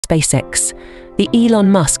SpaceX. The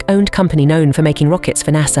Elon Musk-owned company known for making rockets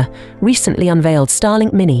for NASA recently unveiled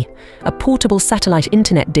Starlink Mini, a portable satellite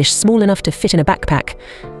internet dish small enough to fit in a backpack.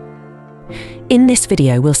 In this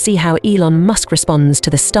video, we'll see how Elon Musk responds to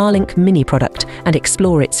the Starlink Mini product and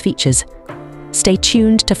explore its features. Stay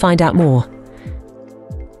tuned to find out more.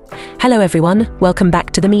 Hello everyone, welcome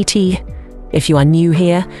back to the Meee Tvee. If you are new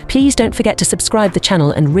here, please don't forget to subscribe the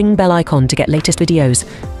channel and ring bell icon to get latest videos.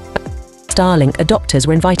 Starlink adopters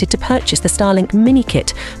were invited to purchase the Starlink Mini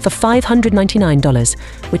kit for $599,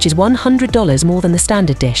 which is $100 more than the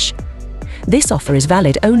standard dish. This offer is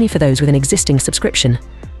valid only for those with an existing subscription.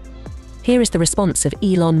 Here is the response of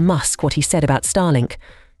Elon Musk, what he said about Starlink.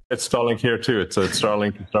 It's Starlink here too. It's a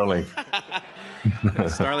Starlink to Starlink.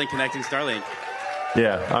 Starlink connecting Starlink.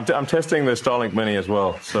 Yeah, I'm testing the Starlink Mini as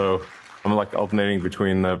well. So I'm like alternating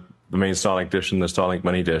between the main Starlink dish and the Starlink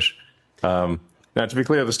Mini dish. Now, to be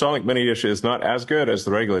clear, the Starlink Mini dish is not as good as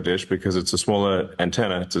the regular dish because it's a smaller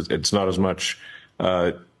antenna. It's not as much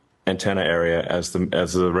antenna area as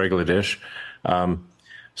the regular dish.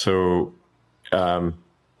 Just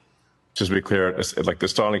to be clear, like the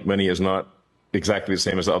Starlink Mini is not exactly the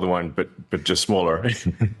same as the other one, but just smaller.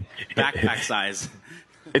 Backpack size.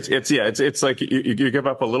 It's like you give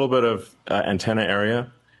up a little bit of antenna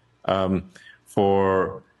area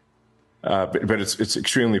but it's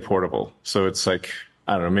extremely portable. So it's like,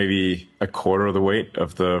 I don't know, maybe a quarter of the weight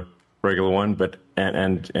of the regular one,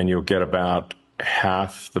 and you'll get about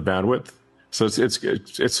half the bandwidth. So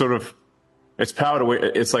it's sort of, its power to weight,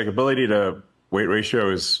 it's like ability to weight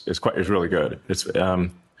ratio is really good.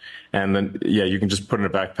 And then you can just put it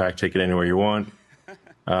in a backpack, take it anywhere you want.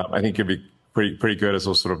 I think it'd be pretty good as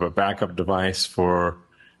a sort of a backup device for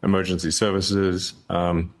emergency services.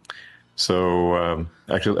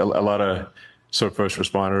 Actually, a lot of sort of first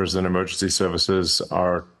responders and emergency services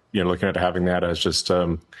are looking at having that as just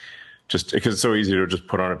because it's so easy to just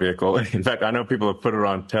put on a vehicle. In fact, I know people have put it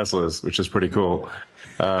on Teslas, which is pretty cool.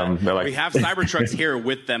 We have Cybertrucks here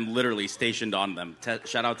with them literally stationed on them.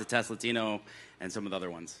 Shout out to Tesla Tino and some of the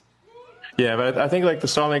other ones. Yeah, but I think like the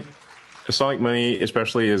Starlink Mini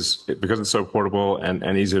especially is, because it's so portable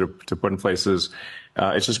and easy to put in places,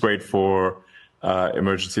 it's just great for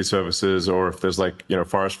emergency services, or if there's like,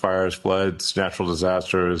 forest fires, floods, natural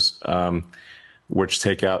disasters, which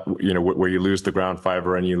take out, where you lose the ground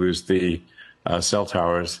fiber and you lose the cell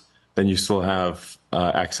towers, then you still have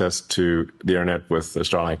access to the internet with the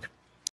Starlink.